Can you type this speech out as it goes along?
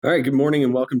All right, good morning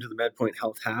and welcome to the Medpoint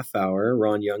Health Half Hour.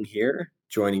 Ron Young here,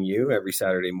 joining you every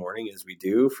Saturday morning as we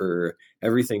do for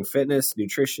everything fitness,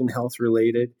 nutrition, health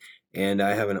related. And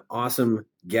I have an awesome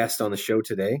guest on the show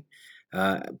today,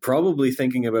 probably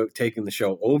thinking about taking the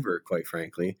show over, quite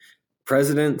frankly.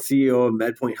 President, CEO of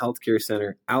Medpoint Healthcare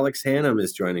Center, Alex Hannum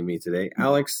is joining me today.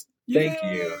 Alex, thank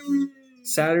you.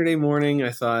 Saturday morning, I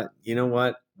thought, you know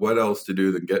what? What else to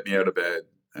do than get me out of bed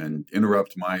and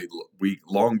interrupt my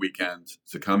long weekend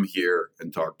to come here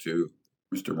and talk to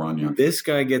Mr. Ron Young. This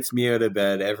guy gets me out of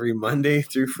bed every Monday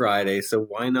through Friday, so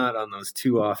why not on those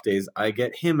 2 off days I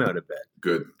get him out of bed?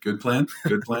 Good plan.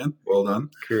 Well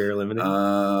done. Career limited.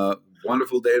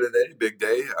 Wonderful day today, big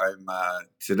day.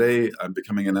 Today I'm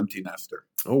becoming an empty nester.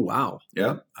 Oh wow.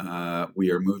 Yeah. We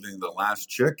are moving the last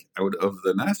chick out of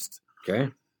the nest.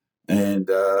 Okay. And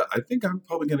I think I'm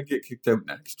probably going to get kicked out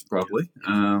next. Probably.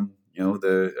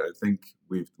 I think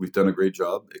we've done a great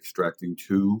job extracting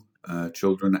 2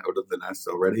 children out of the nest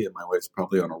already, and my wife's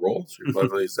probably on a roll. She'll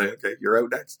probably say, "Okay, you're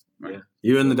out next." Right? Yeah.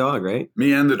 You and the dog, right?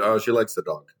 Me and the dog. She likes the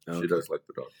dog. Okay. She does like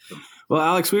the dog. So. Well,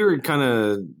 Alex, we were kind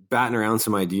of batting around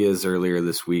some ideas earlier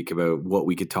this week about what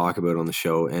we could talk about on the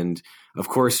show, and of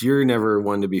course, you're never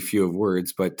one to be few of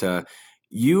words, but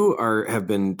you have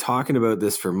been talking about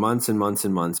this for months and months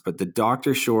and months. But the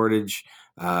doctor shortage.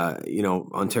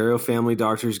 Ontario family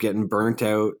doctors getting burnt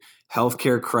out,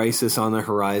 healthcare crisis on the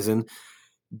horizon.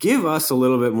 Give us a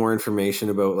little bit more information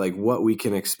about like what we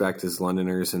can expect as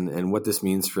Londoners and what this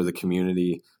means for the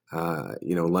community,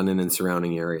 London and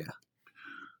surrounding area.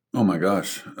 Oh my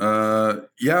gosh.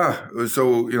 Yeah.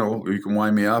 So, you can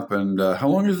wind me up. And how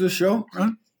long is this show,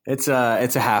 Ron? It's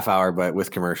a half hour, but with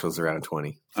commercials around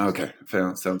 20. Okay.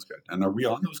 Sounds good. And are we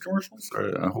on those commercials?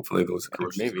 Or hopefully those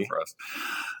commercials are for us.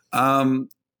 A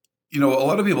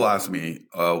lot of people ask me,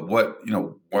 why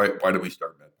did we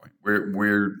start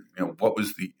Medpoint? What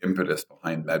was the impetus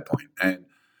behind Medpoint? And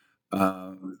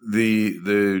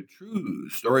the true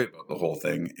story about the whole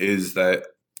thing is that,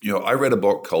 I read a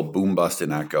book called Boom, Bust,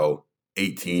 and Echo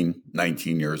 19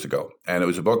 years ago. And it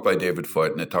was a book by David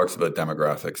Foote, and it talks about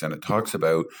demographics, and it talks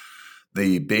about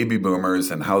the baby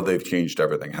boomers and how they've changed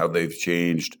everything, how they've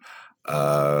changed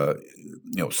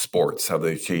sports, how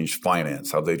they've changed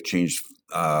finance, how they've changed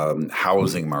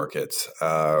housing markets,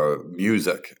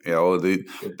 music.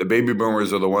 The baby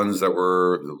boomers are the ones that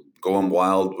were going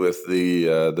wild with the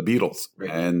Beatles, right.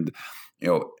 And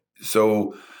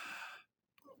so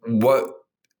what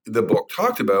the book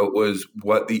talked about was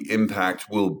what the impact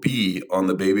will be on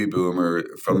the baby boomers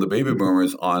in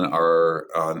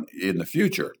the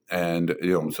future. And,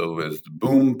 so it was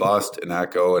boom, bust, and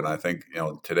echo. And I think,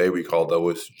 today we call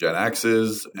those Gen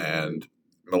X's and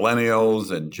millennials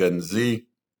and Gen Z.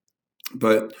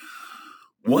 But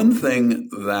one thing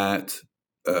that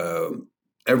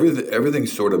everything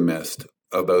sort of missed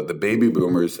about the baby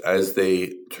boomers as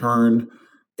they turn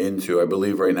into, I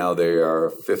believe right now they are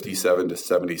 57 to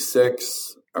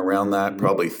 76, around that,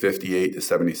 probably 58 to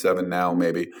 77 now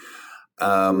maybe,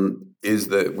 is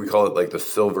that we call it like the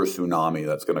silver tsunami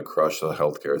that's going to crush the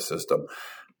healthcare system.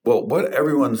 Well, what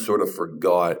everyone sort of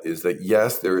forgot is that,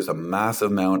 yes, there is a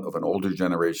massive amount of an older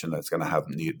generation that's going to have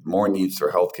more needs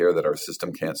for healthcare that our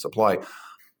system can't supply,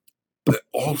 but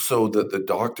also that the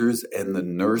doctors and the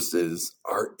nurses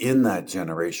are in that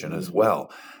generation as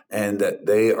well, and that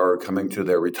they are coming to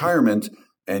their retirement,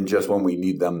 and just when we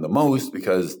need them the most,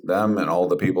 because them and all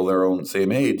the people their own same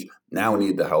age now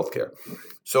need the healthcare.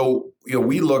 So,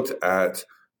 we looked at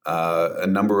a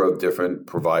number of different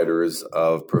providers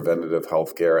of preventative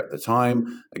healthcare at the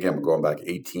time. Again, we're going back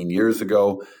 18 years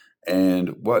ago.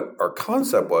 And what our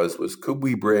concept was could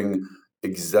we bring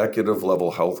executive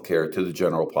level healthcare to the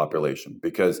general population?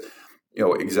 Because,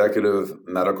 executive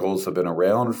medicals have been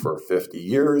around for 50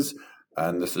 years.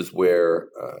 And this is where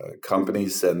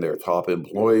companies send their top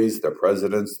employees, their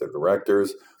presidents, their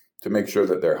directors, to make sure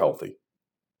that they're healthy.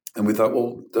 And we thought,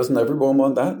 well, doesn't everyone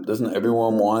want that? Doesn't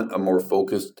everyone want a more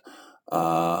focus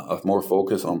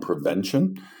on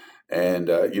prevention? And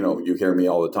you hear me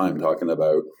all the time talking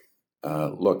about,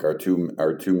 look, our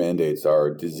two mandates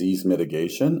are disease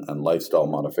mitigation and lifestyle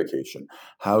modification.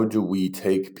 How do we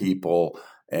take people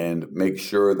and make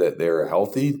sure that they're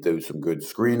healthy? Do some good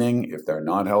screening. If they're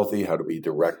not healthy, how do we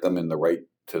direct them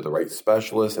to the right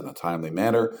specialist in a timely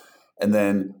manner? And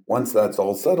then once that's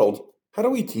all settled, how do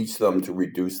we teach them to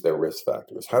reduce their risk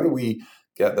factors? How do we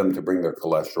get them to bring their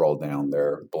cholesterol down,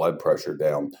 their blood pressure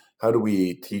down? How do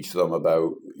we teach them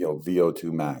about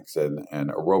VO2 max and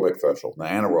aerobic threshold and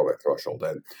anaerobic threshold,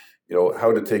 and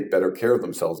how to take better care of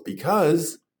themselves,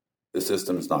 because the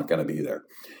system's not going to be there.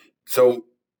 So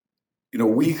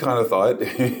we kind of thought,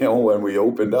 when we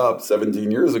opened up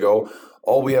 17 years ago,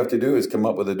 all we have to do is come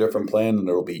up with a different plan and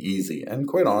it'll be easy. And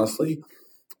quite honestly,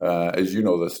 as you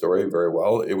know the story very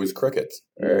well, it was crickets.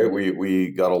 Right? We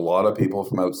got a lot of people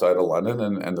from outside of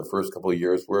London, and the first couple of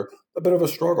years were a bit of a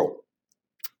struggle.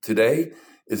 Today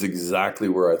is exactly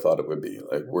where I thought it would be.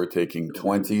 Like, we're taking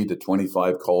 20 to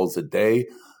 25 calls a day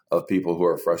of people who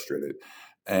are frustrated,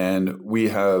 and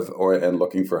and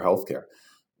looking for healthcare.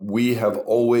 We have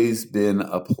always been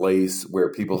a place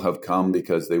where people have come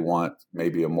because they want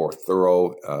maybe a more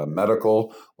thorough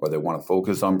medical, or they want to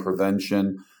focus on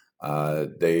prevention.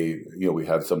 We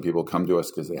have some people come to us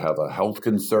because they have a health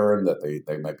concern that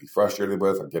they might be frustrated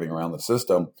with or getting around the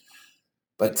system.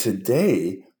 But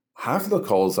today, half the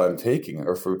calls I'm taking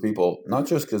are for people, not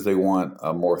just because they want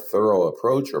a more thorough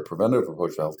approach or preventative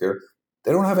approach to healthcare,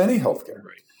 they don't have any healthcare.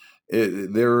 Right.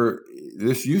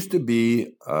 This used to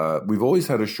be, we've always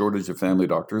had a shortage of family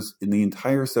doctors. In the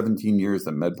entire 17 years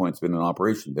that Medpoint's been in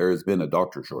operation, there has been a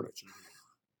doctor shortage.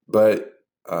 But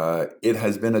it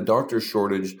has been a doctor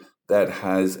shortage that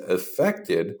has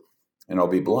affected, and I'll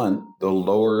be blunt, the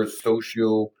lower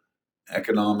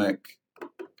socioeconomic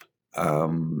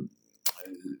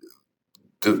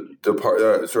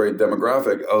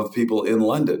demographic of people in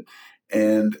London.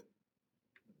 And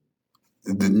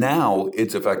now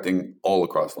it's affecting all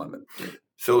across London.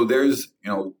 So there's,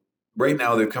 right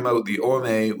now they've come out, the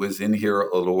OMA was in here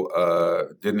a little,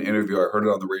 did an interview, I heard it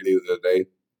on the radio the other day.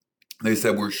 They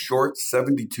said we're short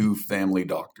 72 family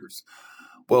doctors.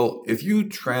 Well, if you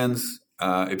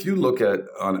look at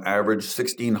on average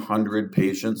 1,600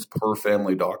 patients per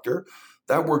family doctor,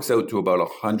 that works out to about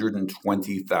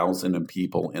 120,000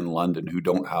 people in London who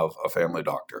don't have a family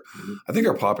doctor. Mm-hmm. I think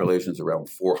our population is around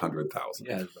 400,000.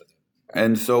 Yeah.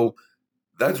 And so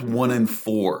that's 1 in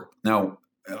 4. Now,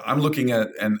 I'm looking at,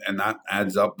 and that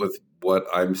adds up with what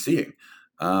I'm seeing.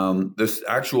 This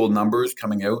actual numbers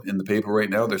coming out in the paper right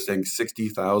now, they're saying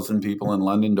 60,000 people in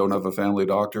London don't have a family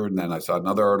doctor. And then I saw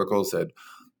another article said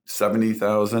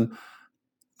 70,000.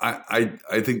 I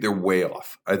think they're way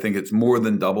off. I think it's more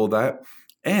than double that.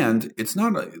 And it's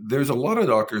not, there's a lot of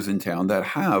doctors in town that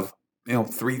have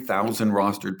 3,000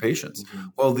 rostered patients. Mm-hmm.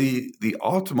 Well, the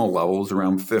optimal level is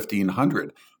around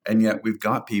 1,500. And yet we've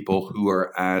got people who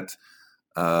are at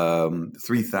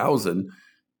 3,000.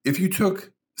 If you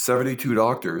took 72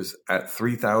 doctors at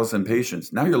 3,000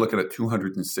 patients, now you're looking at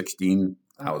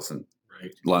 216,000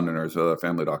 Londoners with a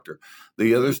family doctor.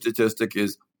 The other statistic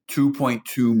is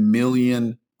 2.2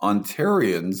 million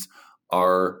Ontarians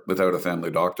are without a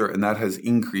family doctor, and that has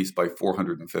increased by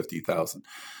 450,000.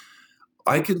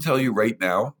 I can tell you right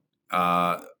now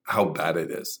how bad it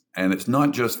is. And it's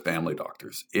not just family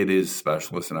doctors. It is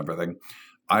specialists and everything.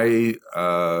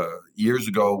 Years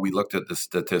ago, we looked at the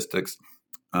statistics.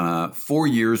 4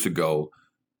 years ago,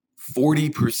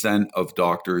 40% of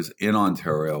doctors in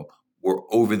Ontario were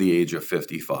over the age of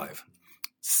 55.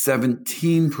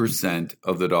 17%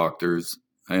 of the doctors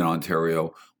in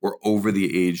Ontario were over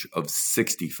the age of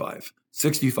 65.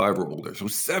 65 or older. So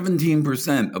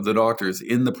 17% of the doctors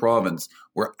in the province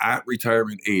were at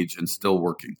retirement age and still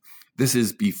working. This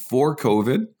is before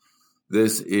COVID.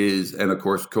 And of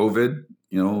course, COVID,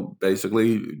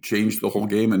 basically changed the whole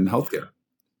game in healthcare.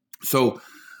 So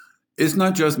it's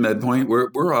not just Medpoint.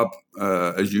 We're up,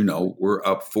 as you know, we're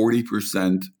up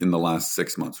 40% in the last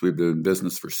 6 months. We've been in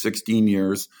business for 17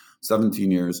 years,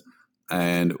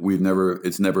 and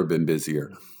it's never been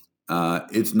busier.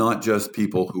 It's not just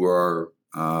people who are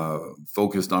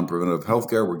focused on preventative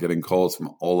healthcare. We're getting calls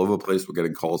from all over the place. We're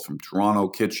getting calls from Toronto,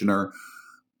 Kitchener,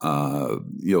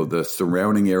 the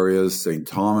surrounding areas, St.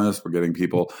 Thomas. We're getting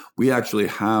people. We actually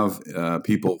have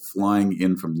people flying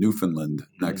in from Newfoundland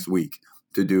next week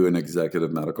to do an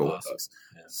executive medical with us.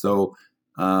 Yeah. So,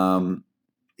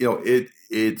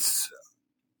 it's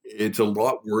a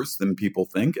lot worse than people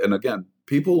think. And again,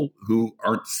 people who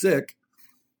aren't sick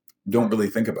don't really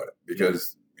think about it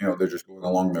because they're just going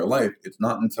along their life. It's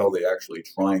not until they actually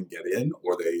try and get in,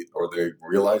 or they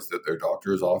realize that their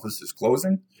doctor's office is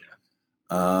closing. Yeah.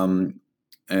 I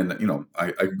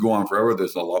could go on forever.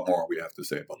 There's a lot more we have to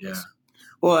say about this.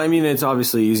 Well, I mean, it's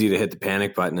obviously easy to hit the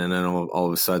panic button and then all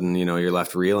of a sudden, you're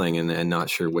left reeling and not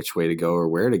sure which way to go or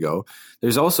where to go.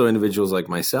 There's also individuals like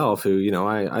myself who,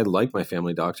 I like my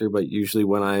family doctor, but usually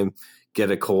when I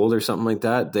get a cold or something like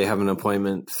that, they have an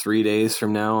appointment 3 days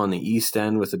from now on the East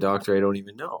End with a doctor I don't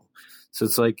even know. So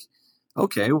it's like,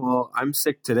 okay, well, I'm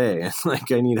sick today.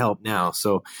 Like, I need help now.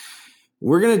 So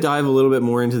We're going to dive a little bit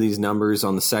more into these numbers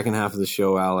on the second half of the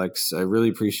show, Alex. I really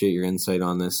appreciate your insight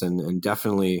on this, and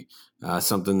definitely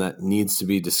something that needs to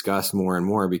be discussed more and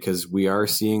more, because we are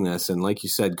seeing this. And like you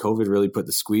said, COVID really put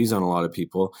the squeeze on a lot of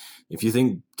people. If you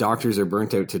think doctors are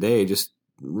burnt out today,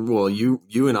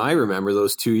 you and I remember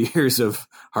those 2 years of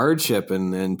hardship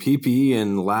and PPE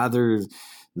and lather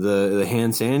the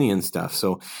hand sandy and stuff.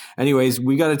 So anyways,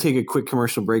 we got to take a quick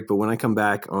commercial break, but when I come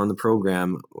back on the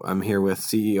program, I'm here with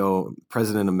CEO,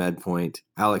 president of Medpoint,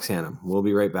 Alex Hannum. We'll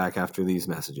be right back after these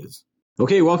messages.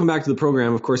 Okay, welcome back to the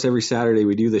program. Of course, every Saturday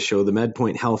we do this show, the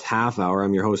Medpoint Health Half Hour.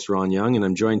 I'm your host, Ron Young, and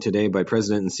I'm joined today by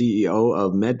president and CEO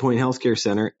of Medpoint Healthcare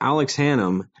Center, Alex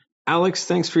Hannum. Alex,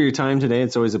 thanks for your time today.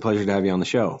 It's always a pleasure to have you on the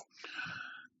show.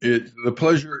 The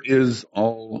pleasure is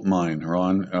all mine,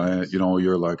 Ron.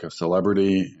 You're like a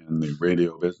celebrity in the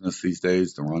radio business these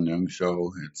days, the Ron Young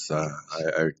Show. It's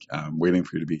I'm waiting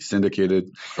for you to be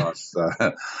syndicated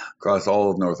across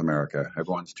all of North America.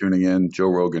 Everyone's tuning in. Joe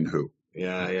Rogan, who?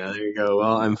 Yeah, there you go.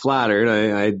 Well, I'm flattered.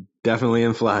 I definitely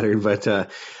am flattered. But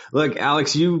look,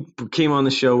 Alex, you came on the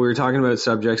show. We were talking about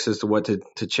subjects as to what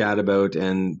to chat about,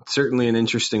 and certainly an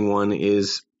interesting one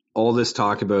is all this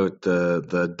talk about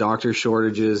the doctor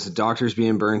shortages, doctors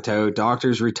being burnt out,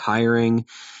 doctors retiring,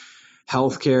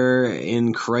 healthcare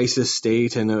in crisis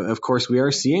state. And of course, we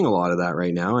are seeing a lot of that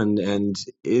right now. And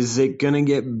is it going to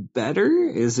get better?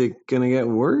 Is it going to get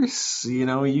worse?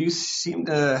 You seem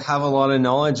to have a lot of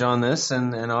knowledge on this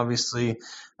and obviously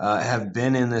have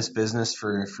been in this business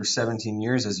for 17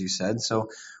 years, as you said. So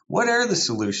what are the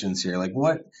solutions here? Like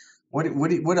what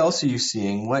else are you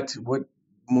seeing? What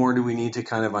more do we need to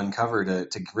kind of uncover to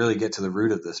really get to the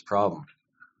root of this problem?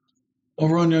 Well,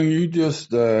 Ron Young, you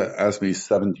just asked me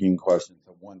 17 questions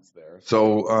at once there.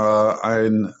 So I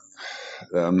don't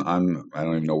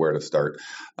even know where to start.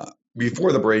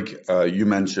 Before the break, you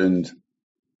mentioned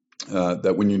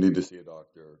that when you need to see a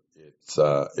doctor, it's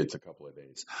a couple of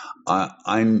days.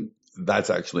 That's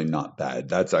actually not bad.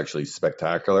 That's actually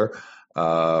spectacular.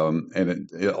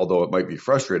 Although it might be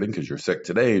frustrating because you're sick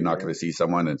today, you're not going to see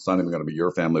someone, and it's not even going to be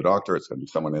your family doctor. It's going to be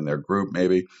someone in their group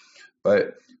maybe.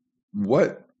 But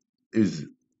what is,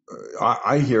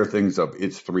 I hear things of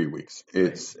it's 3 weeks.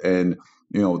 They're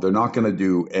not going to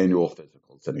do annual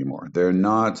physicals anymore. They're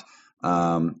not,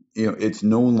 it's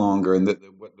no longer, and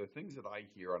the things that I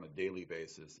hear on a daily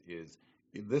basis is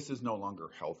this is no longer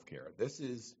healthcare. This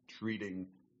is treating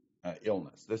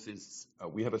illness.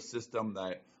 We have a system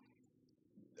that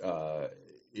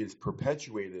is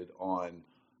perpetuated on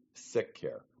sick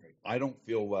care. Right. I don't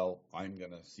feel well, I'm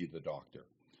going to see the doctor.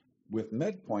 With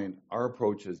Medpoint, our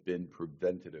approach has been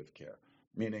preventative care,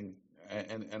 meaning,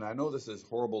 and I know this is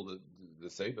horrible to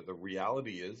say, but the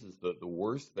reality is that the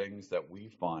worst things that we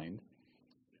find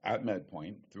at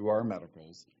Medpoint through our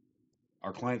medicals,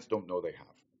 our clients don't know they have.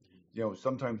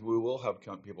 Sometimes we will have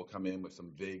people come in with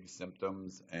some vague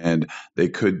symptoms, and they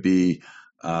could be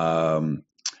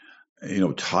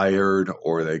tired,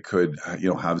 or they could,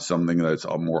 have something that's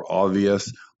more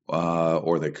obvious,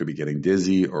 or they could be getting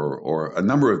dizzy, or a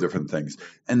number of different things.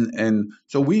 And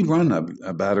so we run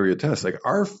a battery of tests. Like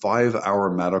our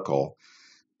 5-hour medical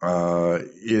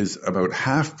is about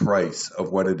half price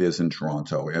of what it is in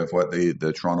Toronto, of what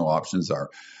the Toronto options are.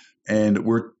 And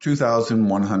we're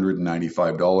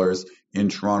 $2,195. In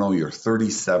Toronto, you're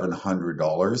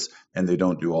 $3,700, and they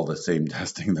don't do all the same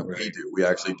testing that we do. We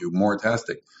actually do more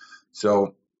testing.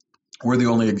 So we're the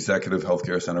only executive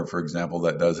healthcare center, for example,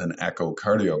 that does an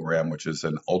echocardiogram, which is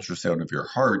an ultrasound of your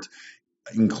heart,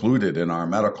 included in our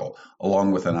medical,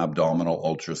 along with an abdominal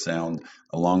ultrasound,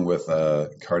 along with a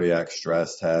cardiac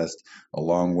stress test,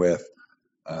 along with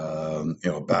a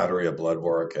battery of blood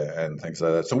work and things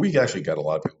like that. So we actually got a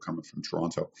lot of people coming from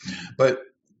Toronto. But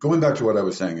going back to what I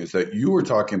was saying is that you were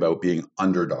talking about being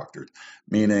under-doctored,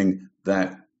 meaning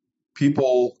that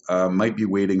people might be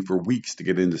waiting for weeks to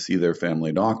get in to see their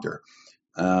family doctor,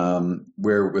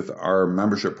 where with our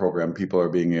membership program, people are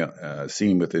being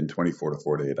seen within 24 to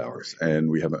 48 hours. And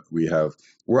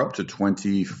we're up to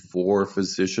 24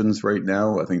 physicians right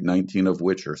now, I think 19 of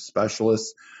which are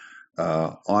specialists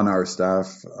on our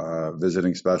staff,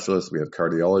 visiting specialists. We have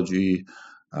cardiology,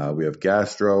 we have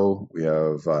gastro, we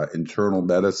have internal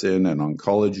medicine and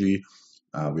oncology.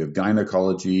 We have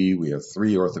gynecology. We have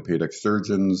 3 orthopedic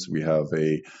surgeons. We have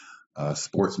a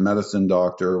sports medicine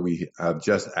doctor. We have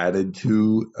just added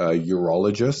 2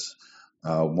 urologists.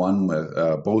 One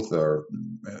with both are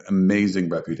amazing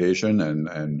reputation,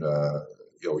 and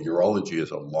urology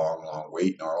is a long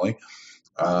wait normally.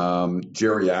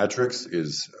 Geriatrics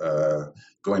is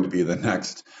going to be the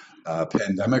next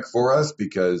pandemic for us,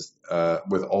 because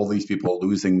with all these people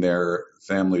losing their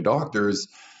family doctors,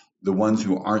 The ones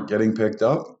who aren't getting picked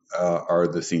up are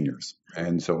the seniors.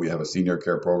 And so we have a senior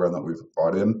care program that we've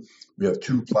brought in. We have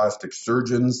 2 plastic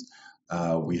surgeons.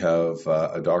 We have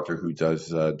a doctor who does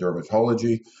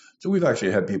dermatology. So we've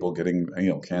actually had people getting,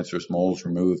 cancerous moles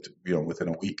removed, within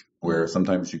a week, where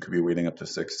sometimes you could be waiting up to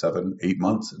 6, 7, 8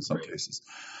 months in some cases.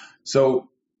 So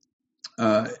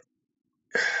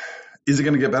is it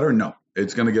going to get better? No,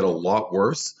 it's going to get a lot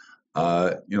worse.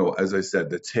 As I said,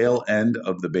 the tail end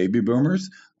of the baby boomers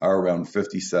are around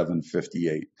 57,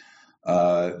 58.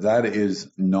 That is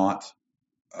not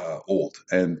old,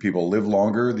 and people live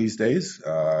longer these days.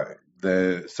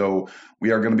 So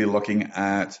we are going to be looking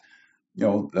at,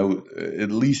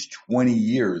 at least 20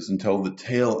 years until the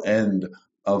tail end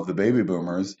of the baby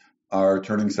boomers are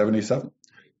turning 77.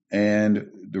 And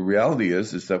the reality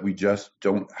is that we just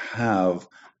don't have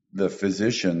the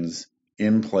physicians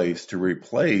in place to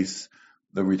replace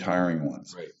the retiring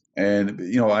ones. Right. And,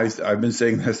 I've been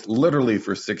saying this literally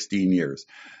for 16 years.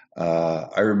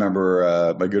 I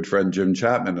remember my good friend Jim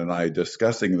Chapman and I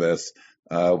discussing this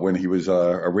when he was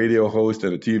a radio host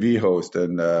and a TV host,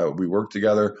 and we worked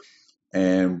together,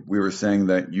 and we were saying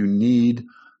that you need,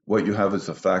 what you have as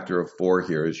a factor of 4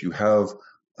 here is you have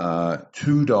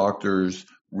 2 doctors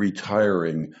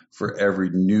retiring for every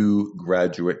new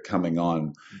graduate coming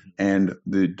on. Mm-hmm. And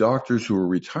the doctors who are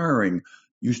retiring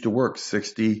used to work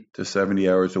 60 to 70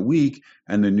 hours a week,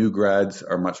 and the new grads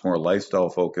are much more lifestyle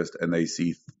focused, and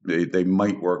they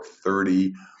might work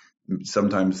 30,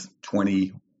 sometimes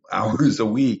 20 hours a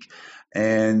week.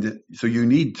 And so you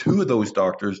need 2 of those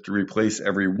doctors to replace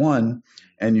every one,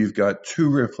 and you've got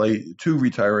 2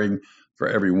 retiring for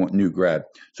every new grad.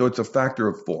 So it's a factor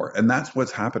of 4, and that's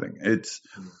what's happening.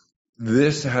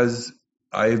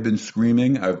 I've been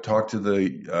screaming. I've talked to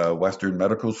the Western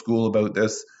Medical School about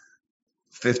this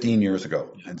 15 years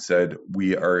ago and said,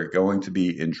 we are going to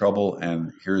be in trouble,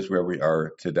 and here's where we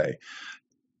are today.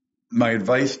 My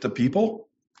advice to people,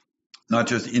 not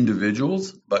just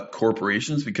individuals, but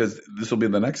corporations, because this will be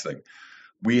the next thing.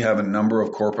 We have a number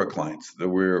of corporate clients that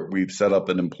we've set up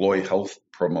an employee health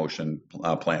promotion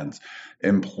plans.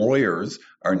 Employers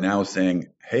are now saying,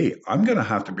 hey, I'm going to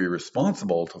have to be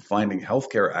responsible to finding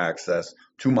healthcare access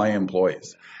to my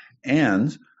employees.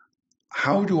 And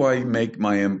how do I make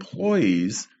my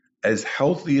employees as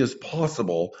healthy as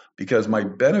possible, because my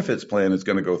benefits plan is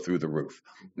going to go through the roof.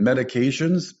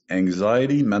 Medications,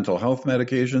 anxiety, mental health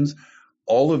medications,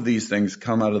 all of these things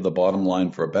come out of the bottom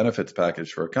line for a benefits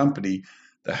package for a company.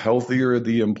 The healthier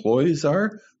the employees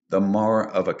are, the more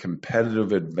of a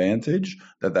competitive advantage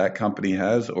that company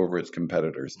has over its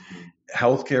competitors. Mm-hmm.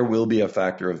 Healthcare will be a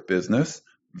factor of business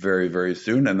very, very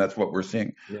soon, and that's what we're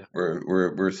seeing. Yeah.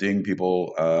 We're seeing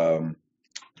people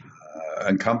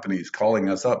and companies calling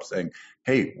us up saying,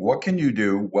 hey, what can you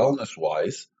do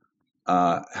wellness-wise,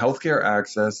 healthcare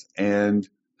access and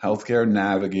healthcare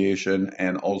navigation,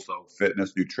 and also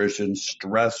fitness, nutrition,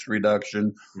 stress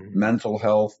reduction, mm-hmm. mental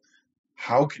health.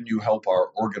 How can you help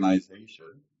our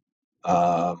organization,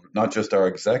 not just our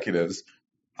executives,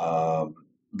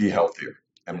 be healthier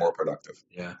and more productive?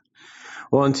 Yeah.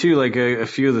 Well, and too, like a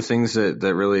few of the things that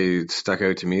really stuck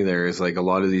out to me there is like a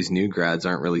lot of these new grads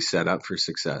aren't really set up for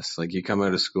success. Like you come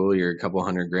out of school, you're a couple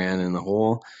 $100,000 in the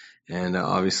hole. And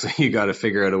obviously you got to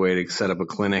figure out a way to set up a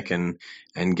clinic and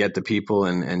get the people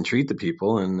and treat the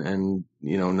people and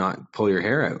not pull your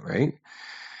hair out, right?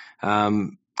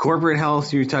 Corporate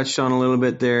health, you touched on a little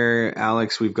bit there,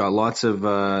 Alex. We've got lots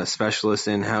of specialists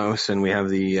in-house, and we have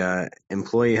the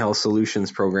employee health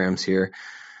solutions programs here.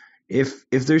 If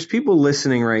there's people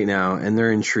listening right now and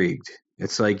they're intrigued,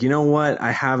 it's like, you know what?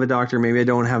 I have a doctor. Maybe I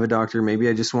don't have a doctor. Maybe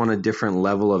I just want a different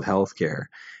level of healthcare,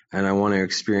 and I want to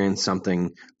experience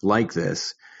something like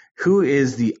this. Who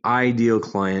is the ideal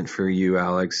client for you,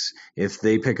 Alex? If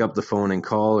they pick up the phone and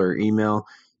call or email,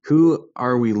 who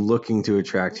are we looking to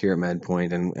attract here at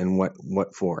Medpoint, and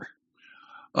what for?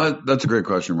 That's a great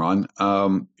question, Ron.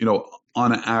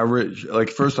 On average, like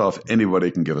first off,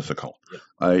 anybody can give us a call.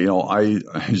 Yeah.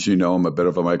 As you know, I'm a bit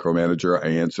of a micromanager.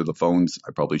 I answer the phones.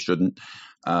 I probably shouldn't.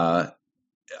 I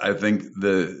think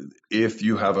if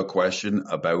you have a question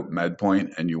about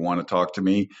Medpoint and you want to talk to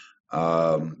me,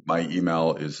 my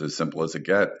email is as simple as it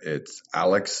gets. It's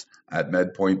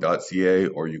alex@medpoint.ca,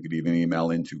 or you could even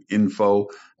email into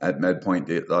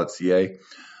info@medpoint.ca.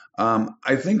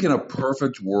 I think in a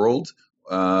perfect world,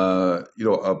 a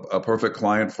perfect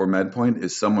client for Medpoint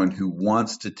is someone who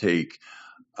wants to take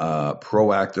a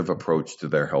proactive approach to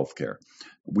their healthcare.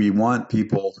 We want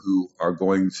people who are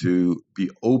going to be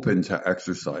open to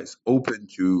exercise, open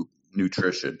to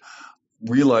nutrition,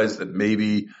 realize that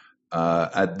maybe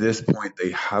at this point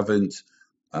they haven't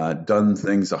done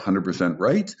things 100%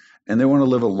 right, and they want to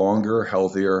live a longer,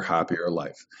 healthier, happier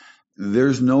life.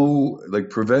 There's no, like,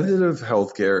 preventative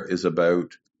healthcare is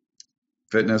about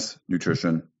fitness,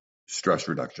 nutrition, stress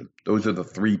reduction. Those are the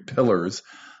three pillars,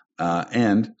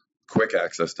 and quick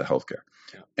access to healthcare.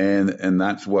 Yeah. And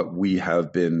that's what we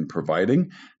have been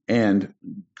providing, and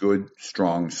good,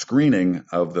 strong screening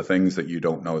of the things that you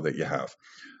don't know that you have.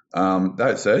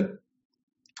 That said,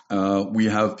 we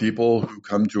have people who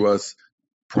come to us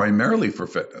primarily for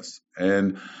fitness.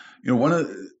 And, you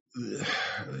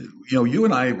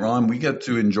and I, Ron, we get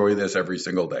to enjoy this every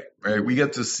single day, right? We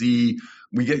get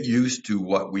used to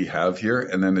what we have here.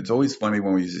 And then it's always funny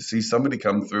when we see somebody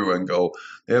come through and go,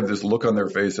 they have this look on their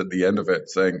face at the end of it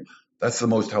saying, that's the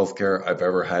most healthcare I've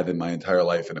ever had in my entire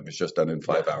life. And it was just done in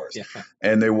 5 hours. Yeah.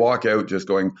 And they walk out just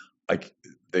going, they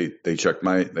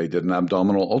did an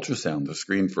abdominal ultrasound to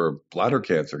screen for bladder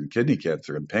cancer and kidney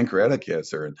cancer and pancreatic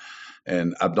cancer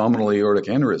and abdominal aortic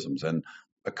aneurysms. And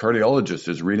a cardiologist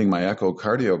is reading my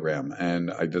echocardiogram,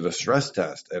 and I did a stress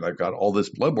test, and I've got all this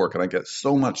blood work, and I get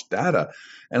so much data.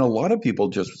 And a lot of people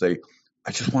just say, I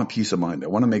just want peace of mind. I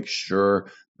want to make sure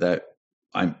that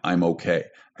I'm okay.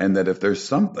 And that if there's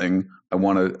something, I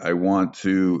want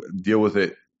to deal with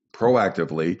it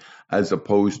proactively, as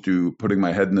opposed to putting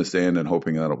my head in the sand and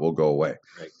hoping that it will go away.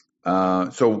 Right.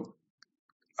 So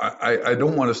I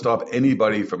don't want to stop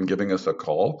anybody from giving us a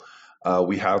call.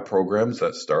 We have programs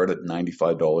that start at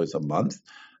 $95 a month.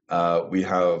 We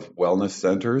have wellness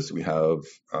centers. We have,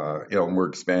 and we're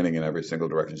expanding in every single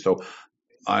direction. So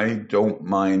I don't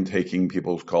mind taking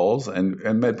people's calls, and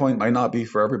Medpoint might not be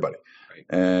for everybody. Right.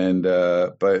 And,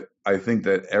 but I think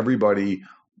that everybody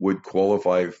would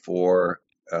qualify for,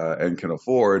 and can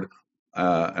afford,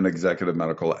 an executive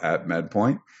medical at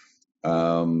Medpoint.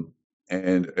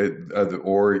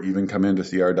 Or even come in to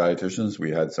see our dietitians.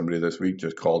 We had somebody this week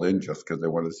just called in just because they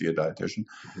wanted to see a dietitian.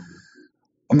 Mm-hmm.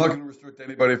 I'm not going to restrict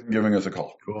anybody from giving us a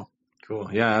call. Cool.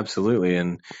 Yeah, absolutely.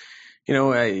 And,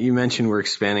 you mentioned we're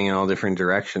expanding in all different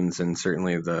directions, and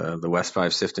certainly the West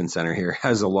 5 Sifton Center here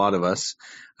has a lot of us.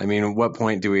 I mean, at what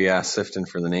point do we ask Sifton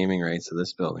for the naming rights of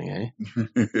this building, eh?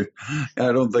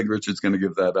 I don't think Richard's going to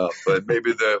give that up, but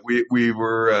maybe we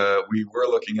were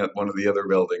looking at one of the other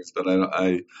buildings, but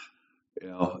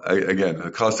again,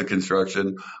 the cost of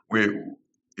construction, we're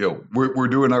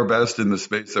doing our best in the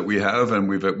space that we have, and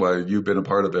you've been a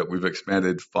part of it. We've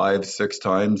expanded 5-6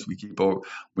 times.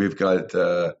 We've got,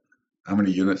 how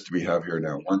many units do we have here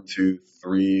now? 1, 2,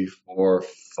 3, 4,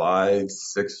 5,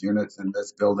 6 units in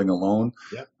this building alone.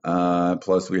 Yeah.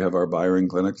 Plus we have our Byron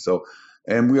clinic. So,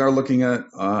 and we are looking at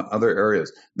other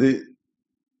areas. The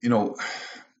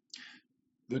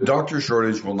doctor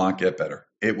shortage will not get better.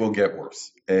 It will get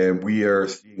worse. And we are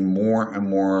seeing more and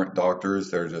more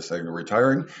doctors that are just saying they're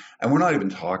retiring. And we're not even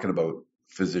talking about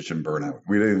physician burnout.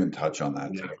 We didn't even touch on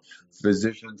that today.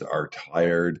 Physicians are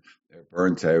tired, they're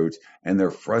burnt out, and they're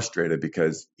frustrated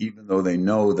because even though they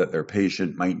know that their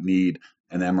patient might need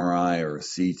an MRI or a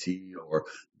CT or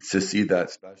to see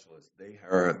that specialist, they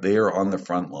are on the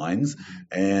front lines.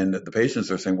 And the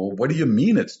patients are saying, well, what do you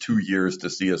mean it's 2 years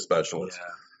to see a specialist?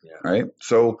 Yeah. Right?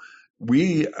 So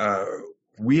we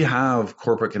have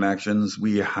corporate connections.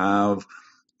 We have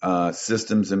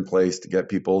systems in place to get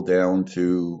people down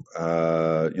to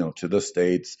the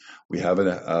States. We have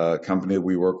a company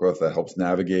we work with that helps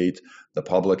navigate the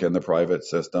public and the private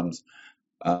systems.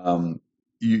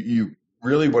 You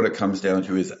really, what it comes down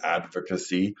to is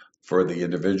advocacy for the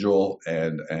individual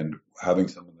and having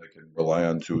someone they can rely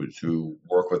on to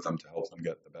work with them to help them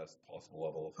get the best possible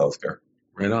level of healthcare.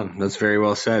 Right on. That's very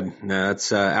well said.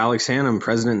 That's Alex Hannum,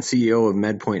 President and CEO of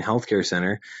Medpoint Healthcare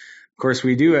Center. Of course,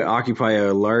 we do occupy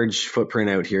a large footprint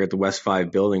out here at the West 5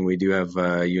 building. We do have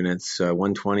units,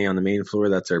 120 on the main floor.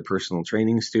 That's our personal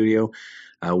training studio.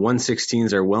 116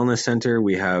 is our wellness center.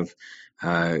 We have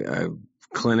a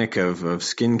clinic of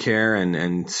skincare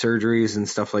and surgeries and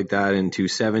stuff like that. And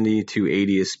 270,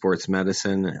 280 is sports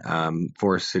medicine.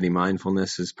 Forest City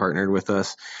Mindfulness is partnered with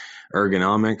us.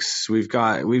 Ergonomics. We've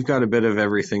got a bit of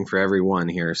everything for everyone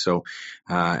here. So,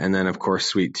 and then of course,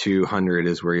 Suite 200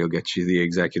 is where you'll get you the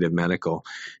executive medical.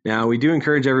 Now, we do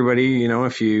encourage everybody,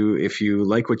 if you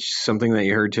like something that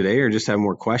you heard today or just have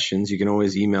more questions, you can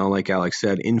always email, like Alex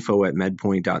said,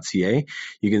 info@medpoint.ca.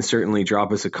 You can certainly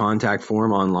drop us a contact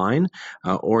form online,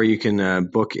 or you can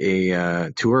book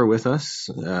a tour with us,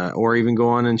 or even go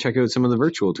on and check out some of the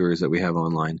virtual tours that we have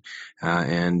online,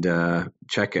 and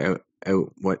check out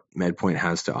what Medpoint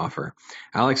has to offer.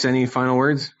 Alex, any final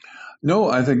words? No,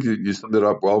 I think you summed it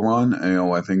up well, Ron.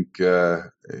 I think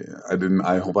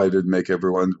I hope I didn't make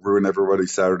ruin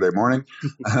everybody's Saturday morning,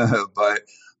 but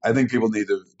I think people need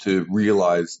to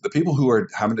realize the people who are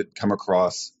having to come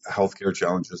across healthcare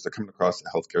challenges, they're coming across the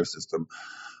healthcare system.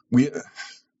 We have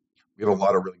a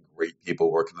lot of really great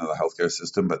people working in the healthcare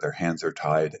system, but their hands are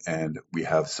tied, and we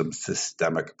have some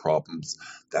systemic problems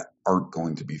that aren't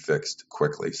going to be fixed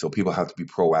quickly. So people have to be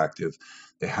proactive.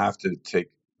 They have to take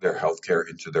their healthcare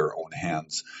into their own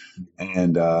hands.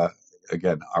 And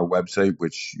again, our website,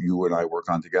 which you and I work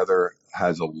on together,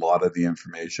 has a lot of the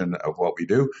information of what we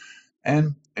do.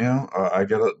 And I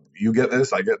get it. You get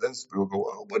this. I get this. People go,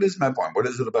 oh, "What is Medpoint? What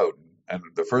is it about?" And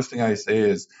the first thing I say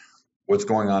is, "What's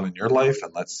going on in your life,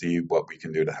 and let's see what we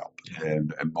can do to help."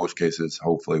 And in most cases,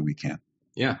 hopefully, we can.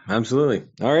 Yeah, absolutely.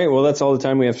 All right. Well, that's all the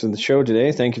time we have for the show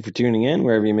today. Thank you for tuning in,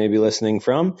 wherever you may be listening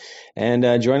from. And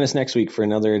join us next week for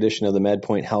another edition of the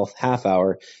MedPoint Health Half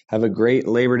Hour. Have a great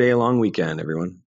Labor Day long weekend, everyone.